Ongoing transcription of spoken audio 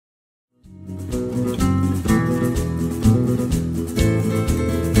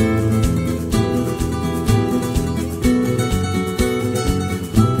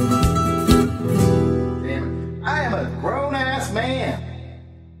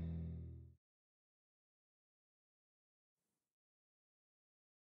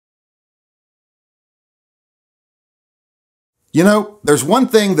You know, there's one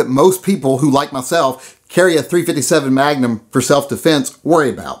thing that most people who, like myself, carry a .357 Magnum for self-defense worry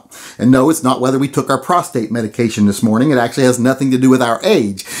about. And no, it's not whether we took our prostate medication this morning. It actually has nothing to do with our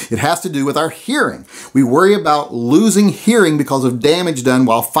age. It has to do with our hearing. We worry about losing hearing because of damage done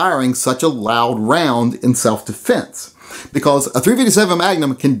while firing such a loud round in self-defense. Because a .357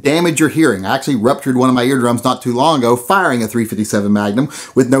 Magnum can damage your hearing. I actually ruptured one of my eardrums not too long ago firing a .357 Magnum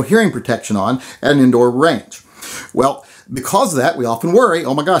with no hearing protection on at an indoor range. Well, because of that, we often worry,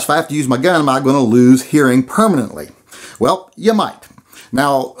 oh my gosh, if I have to use my gun, am I going to lose hearing permanently? Well, you might.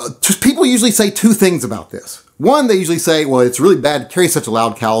 Now, people usually say two things about this. One, they usually say, well, it's really bad to carry such a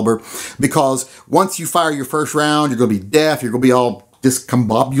loud caliber because once you fire your first round, you're going to be deaf, you're going to be all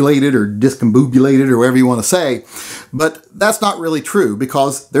discombobulated or whatever you want to say. But that's not really true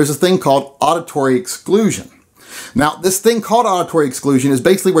because there's a thing called auditory exclusion. Now, this thing called auditory exclusion is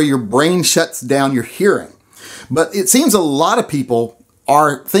basically where your brain shuts down your hearing. But it seems a lot of people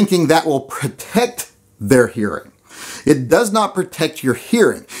are thinking that will protect their hearing. It does not protect your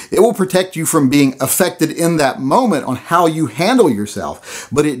hearing. It will protect you from being affected in that moment on how you handle yourself,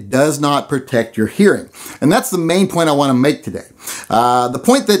 but it does not protect your hearing. And that's the main point I want to make today. The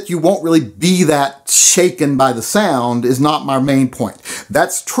point that you won't really be that shaken by the sound is not my main point.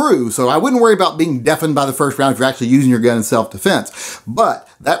 That's true, so I wouldn't worry about being deafened by the first round if you're actually using your gun in self-defense. But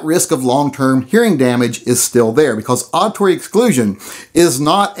that risk of long-term hearing damage is still there because auditory exclusion is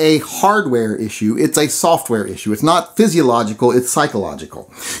not a hardware issue, it's a software issue. It's not physiological, it's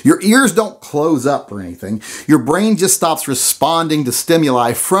psychological. Your ears don't close up or anything. Your brain just stops responding to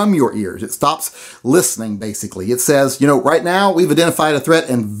stimuli from your ears. It stops listening, basically. It says, you know, right now we've identified a threat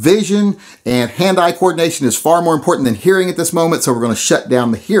and vision and hand-eye coordination is far more important than hearing at this moment, so we're going to shut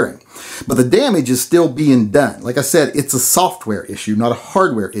down the hearing. But the damage is still being done. Like I said, it's a software issue, not a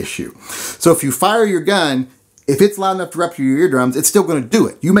hardware issue. So if you fire your gun, if it's loud enough to rupture your eardrums, it's still going to do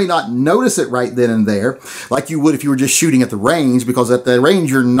it. You may not notice it right then and there, like you would if you were just shooting at the range, because at the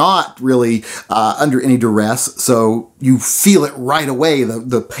range you're not really under any duress, so you feel it right away,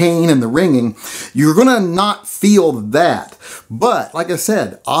 the pain and the ringing. You're going to not feel that. But, like I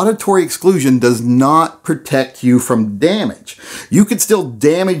said, auditory exclusion does not protect you from damage. You could still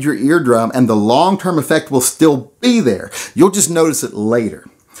damage your eardrum and the long-term effect will still be there. You'll just notice it later.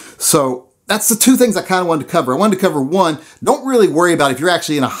 So, that's the two things I kind of wanted to cover. I wanted to cover one, don't really worry about if you're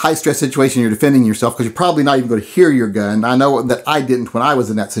actually in a high stress situation, you're defending yourself because you're probably not even going to hear your gun. I know that I didn't when I was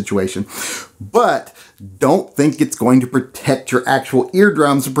in that situation. But don't think it's going to protect your actual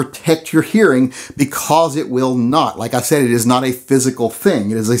eardrums and protect your hearing because it will not. Like I said, it is not a physical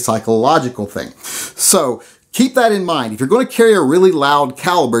thing. It is a psychological thing. So keep that in mind. If you're going to carry a really loud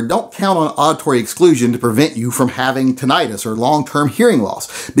caliber, don't count on auditory exclusion to prevent you from having tinnitus or long-term hearing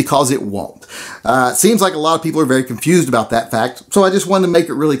loss, because it won't. It seems like a lot of people are very confused about that fact, so I just wanted to make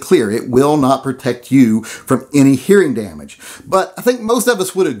it really clear. It will not protect you from any hearing damage. But I think most of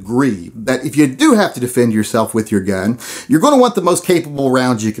us would agree that if you do have to defend yourself with your gun, you're going to want the most capable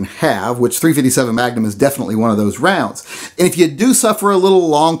rounds you can have, which .357 Magnum is definitely one of those rounds. And if you do suffer a little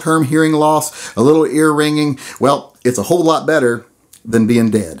long-term hearing loss, a little ear ringing, well, it's a whole lot better than being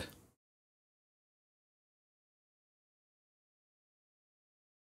dead.